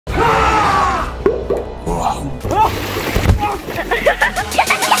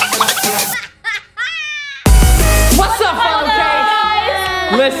What's up,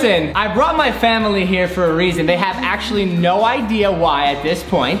 guys? Listen, I brought my family here for a reason. They have actually no idea why at this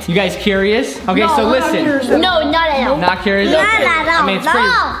point. You guys curious? Okay, so listen. No, not at all. Not curious? Not at all. I mean, it's pretty...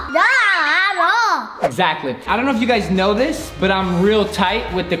 Not at all. Exactly. I don't know if you guys know this, but I'm real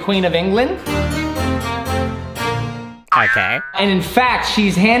tight with the Queen of England. Okay. And in fact,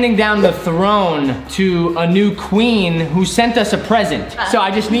 she's handing down the throne to a new queen who sent us a present. So I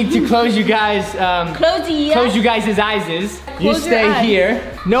just need to close you guys, close you guys' eyes. You stay here.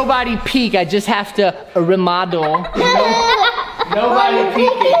 Nobody peek, I just have to remodel. Nobody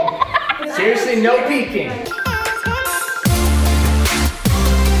peeking. Seriously, no peeking.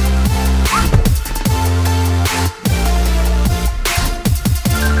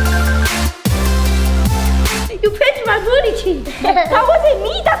 You pinched my booty cheek. That wasn't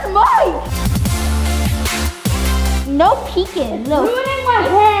me, that's mine. No peeking, look. Ruining my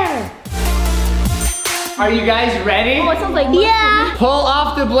hair. Are you guys ready? Oh, it sounds like yeah. Pull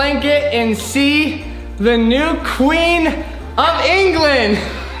off the blanket and see the new Queen of England.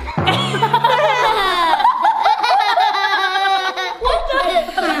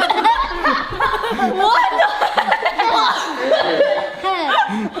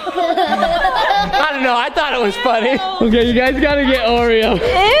 I don't know, I thought it was funny. Okay, you guys gotta get Oreo. Ew!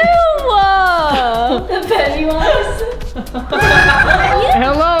 The Pennywise.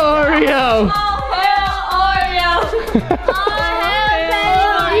 Hello, Oreo. Oh, hell, Oreo. Oh,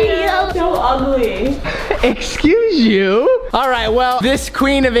 hell, so ugly. Excuse you? All right, well, this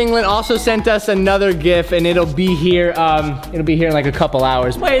Queen of England also sent us another gift, and it'll be here in like a couple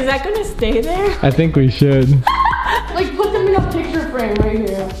hours. Wait, is that gonna stay there? I think we should. Like, put them in a picture frame right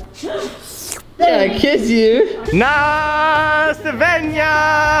here. Yeah, kiss you. Na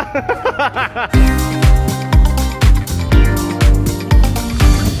Slovenia.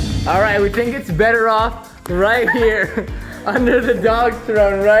 All right, we think it's better off right here under the dog's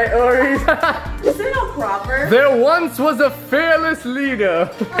throne, right, Ori? Is it not proper? There once was a fearless leader.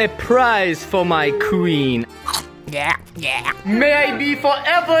 A prize for my queen. Yeah. May I be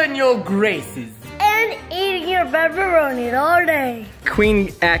forever in your graces. And eating your pepperoni all day.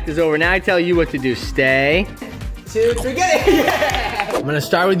 Queen act is over. Now I tell you what to do. Stay. 2, 3, get it! Yeah! I'm gonna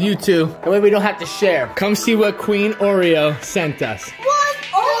start with you two. That way we don't have to share. Come see what Queen Oreo sent us. What?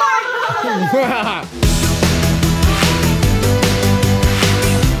 Oh my God!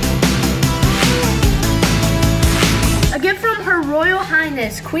 A gift from Her Royal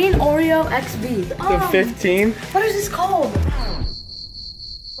Highness, Queen Oreo XV. The 15. What is this called?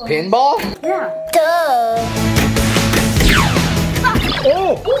 Pinball? Yeah. Duh.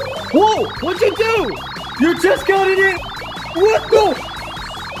 Oh! Whoa! What'd you do? You just got it in! What the?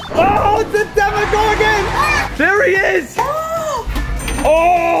 Oh, it's a Demogorgon! There he is!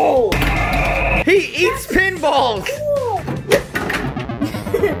 Oh! He eats pinballs!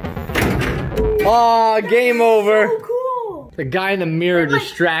 Oh, game over. Oh, cool. The guy in the mirror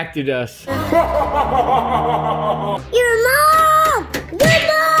distracted us. Your mom! Good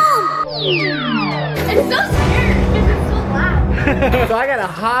mom! It's so scary because it's so loud. So I got a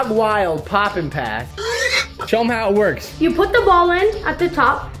Hog Wild poppin' pass. Show them how it works. You put the ball in at the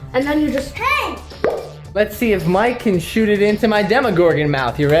top, and then you just... Hey! Let's see if Mike can shoot it into my Demogorgon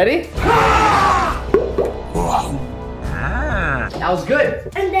mouth. You ready? That was good.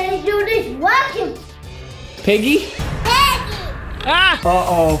 And then you do this vacuum. Piggy? Peggy! Ah!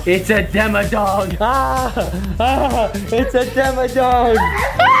 Uh-oh. It's a Demodog. It's a Demodog.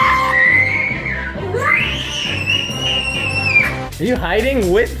 Are you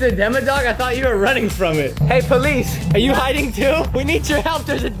hiding with the Demodog? I thought you were running from it. Hey, police, are you hiding too? We need your help.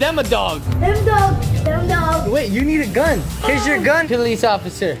 There's a Demodog. Demodog. Wait, you need a gun. Here's your gun, police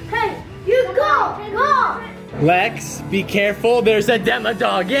officer. Hey, you go. Lex, be careful. There's a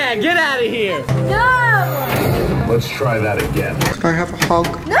Demodog. Yeah, get out of here. No. Let's try that again. Can I have a hug?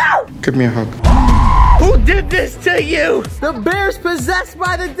 No. Give me a hug. Who did this to you? The bear's possessed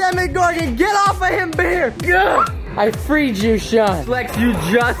by the Demogorgon. Get off of him, bear. Gah! I freed you, Sean. Lex, you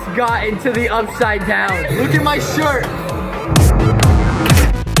just got into the upside down. Look at my shirt.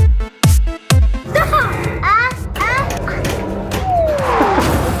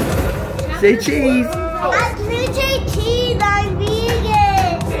 Say cheese. I say cheese, I'm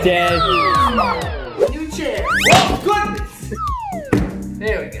vegan. Dead. New chair. Oh, goodness.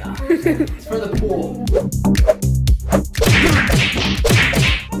 There we go. It's for the pool.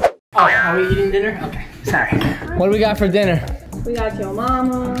 Oh, are we eating dinner? Okay, sorry. What do we got for dinner? We got your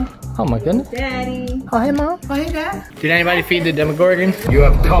mama. Oh my goodness. Daddy. Oh, hey mom. Oh, hey dad. Did anybody feed the Demogorgon? You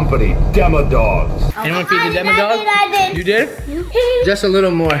have company, Demodogs. Anyone feed the Demodog? I did. You did? Just a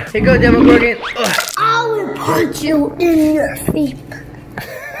little more. Here go Demogorgon. Ugh. I will punch you in your feet.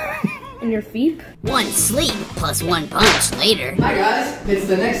 In your feet? One sleep plus one punch later. Hi guys, it's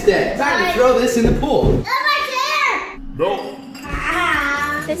the next day. Time to throw this in the pool. No.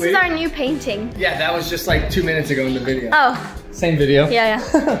 This is our new painting. Yeah, that was just like 2 minutes ago in the video. Oh. Same video. Yeah.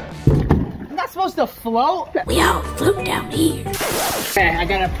 I'm not supposed to float? We all float down here. Okay, I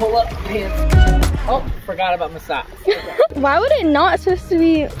gotta pull up pants. Oh, forgot about my socks. Why would it not supposed to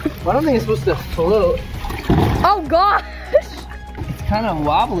be? Well, I don't think it's supposed to float. Oh gosh. It's kind of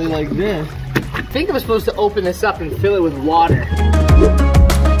wobbly like this. I think I was supposed to open this up and fill it with water.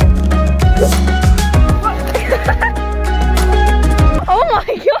 Oh my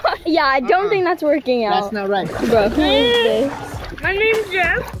god. Yeah, I don't think that's working out. That's not right. Bro, who is this? My name's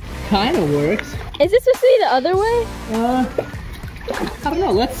Jeff. Kind of works. Is this supposed to be the other way? I don't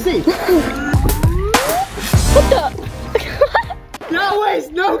know, let's see. What the? No way, it's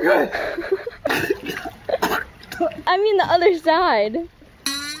no good. I mean the other side.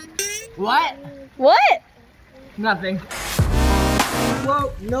 What? What? Nothing.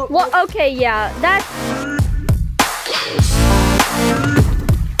 Whoa, no. Well, okay, yeah, that's...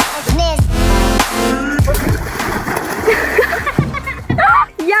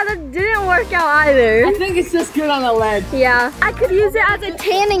 Yeah, that didn't work out either. I think it's just good on the ledge. Yeah, I could use it as a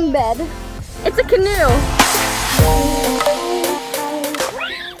tanning bed. It's a canoe.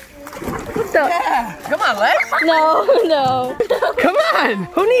 What the? Yeah, come on, Lex. No. Come on,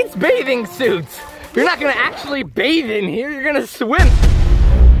 who needs bathing suits? You're not gonna actually bathe in here, you're gonna swim.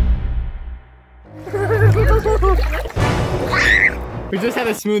 We just had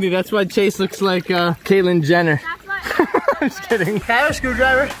a smoothie, that's why Chase looks like Caitlyn Jenner. I'm just kidding. Can I have a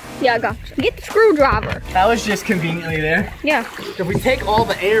screwdriver? Yeah, I got you. Get the screwdriver. That was just conveniently there. Yeah. If we take all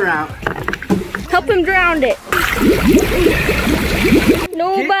the air out. Help him drown it.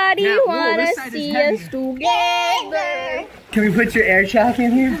 Nobody Whoa, wanna this side is see heavy. us together. Can we put your air jack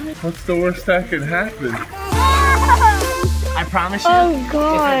in here? What's the worst that could happen? I promise you, Oh if it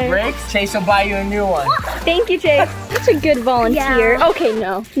god. breaks, Chase will buy you a new one. Thank you, Chase. Such a good volunteer. Yeah. Okay,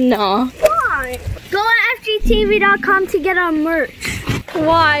 no. No. Why? Go on FGTV.com to get our merch.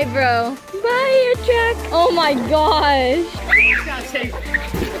 Why, bro? Buy your check. Oh my gosh.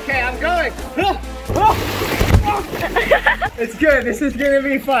 Okay, I'm going. It's good. This is gonna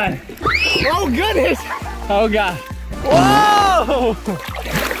be fun. Oh goodness. Oh god. Whoa!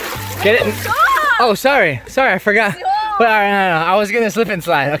 Get it? Oh, sorry. Sorry, I forgot. But all right, no. I was gonna slip and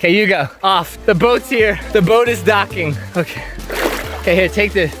slide. Okay, you go. Off. The boat's here. The boat is docking. Okay. Okay, here,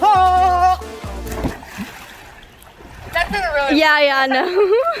 take this. Oh! That didn't really. Yeah, no.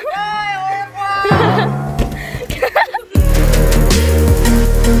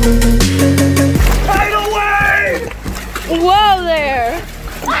 Tidal wave! Whoa there.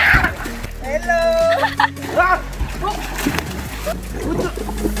 Hello.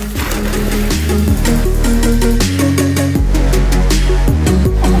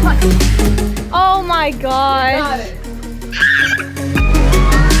 Oh my gosh.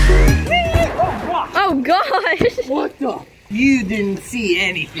 Oh gosh. What the? You didn't see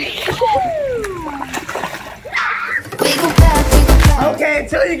anything. Okay,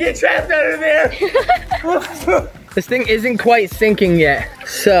 until you get trapped under there. This thing isn't quite sinking yet.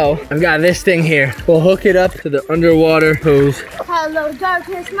 So, I've got this thing here. We'll hook it up to the underwater hose. Hello,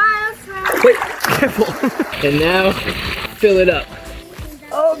 darkness, my friend. Wait, careful. And now, fill it up.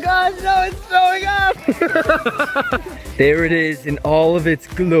 Oh gosh, no, it's throwing up. There it is in all of its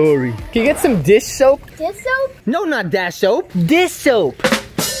glory. Can you get some dish soap? Dish soap? No, not dash soap. Dish soap.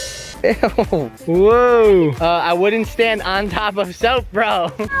 Ew. Whoa. I wouldn't stand on top of soap,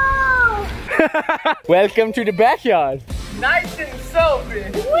 bro. No. Welcome to the backyard. Nice and soapy.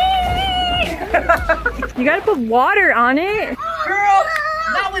 You gotta put water on it. Girl,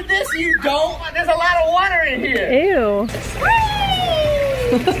 not with this you don't. There's a lot of water in here. Ew.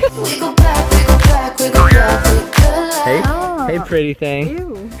 Hey, hey pretty thing.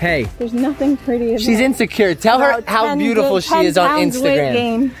 Ew. Hey, There's nothing pretty about she's insecure. Tell her About how 10 beautiful she is on pounds weight Instagram.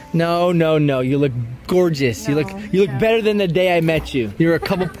 gain. No. You look gorgeous. You look better than the day I met you. You're a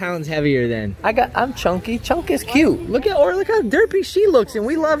couple pounds heavier then. I'm chunky. Chunk is cute. Look how derpy she looks, and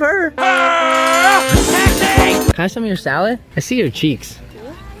we love her. Can I have some of your salad? I see your cheeks.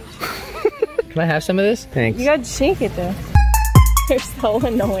 Can I have some of this? Thanks. You gotta shake it though. They're so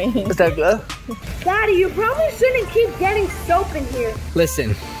annoying. Is that good? Daddy, you probably shouldn't keep getting soap in here.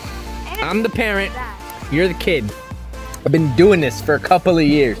 Listen, I'm the parent. You're the kid. I've been doing this for a couple of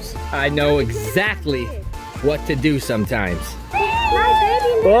years. I know exactly what to do sometimes.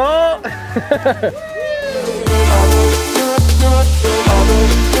 Oh!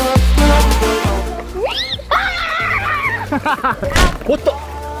 What the?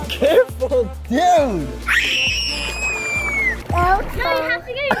 Careful, dude!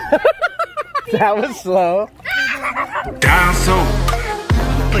 That was slow. Down soap.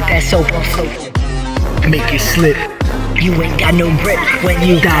 Put that soap on soap. Make it slip. You ain't got no grip when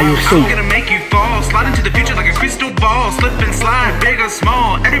you dial soap. I'm gonna make you fall. Slide into the future like a crystal ball. Slip and slide, big or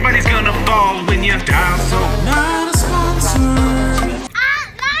small. Everybody's gonna fall when you dial soap. Not a sponsor.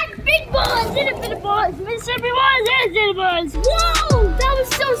 I like big balls, little bit of balls, Mississippi balls, and little balls. Whoa, that was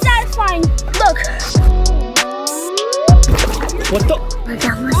so satisfying. Look. What the? Look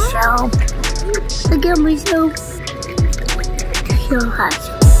at myself. Look at myself.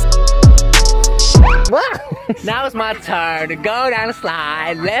 Now it's my turn to go down the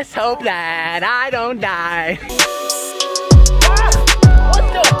slide. Let's hope that I don't die. What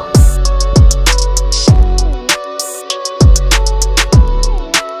the?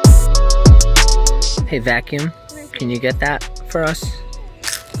 Hey, vacuum, can you get that for us?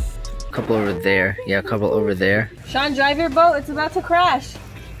 A couple over there. Yeah, a couple over there. Sean, drive your boat. It's about to crash.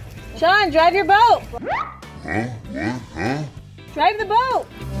 Sean, drive your boat. Drive the boat.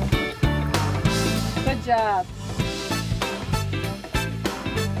 Good job.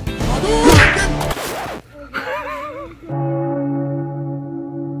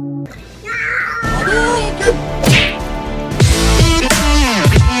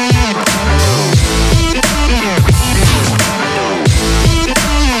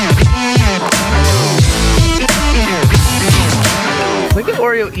 Look at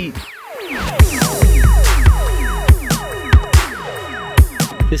Oreo eat.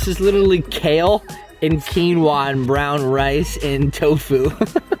 This is literally kale and quinoa and brown rice and tofu.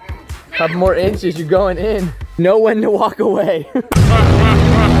 Couple more inches, you're going in. Know when to walk away.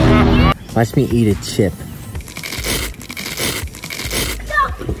 Watch me eat a chip.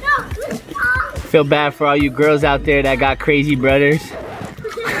 Feel bad for all you girls out there that got crazy brothers.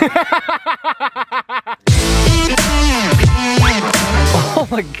 Oh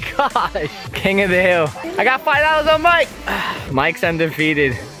my gosh. King of the hill. I got $5 on Mike. Mike's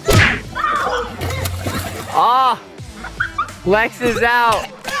undefeated. Oh, Lex is out.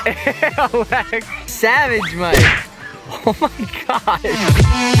 Lex. Savage Mike. Oh my gosh.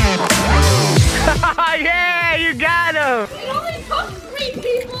 Yeah, you got him. It only took 3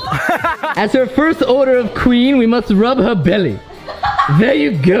 people. As her first order of queen, we must rub her belly. There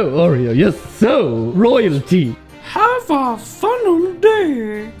you go, Oreo. You're so royalty. Have a fun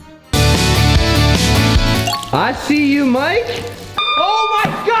day. I see you, Mike. Oh my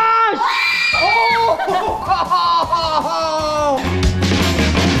gosh! Oh!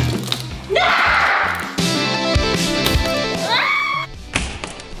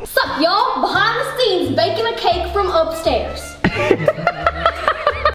 What's up, y'all? Behind the scenes, baking a cake from upstairs.